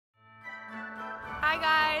Hi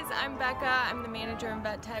guys, I'm Becca. I'm the manager and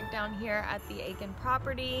vet tech down here at the Aiken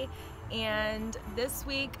property, and this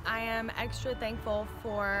week I am extra thankful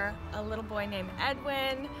for a little boy named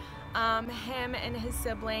Edwin. Him and his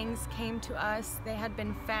siblings came to us. They had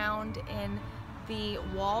been found in the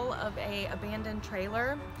wall of a abandoned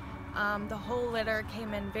trailer. The whole litter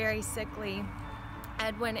came in very sickly.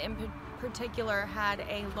 Edwin in particular had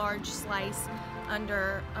a large slice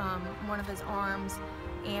under one of his arms,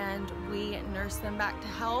 and we nursed them back to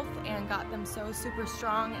health and got them so super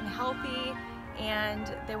strong and healthy,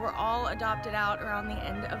 and they were all adopted out around the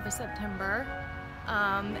end of September.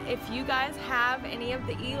 If you guys have any of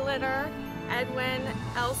the e-litter, Edwin,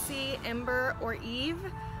 Elsie, Ember, or Eve,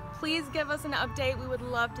 please give us an update. We would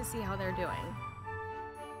love to see how they're doing.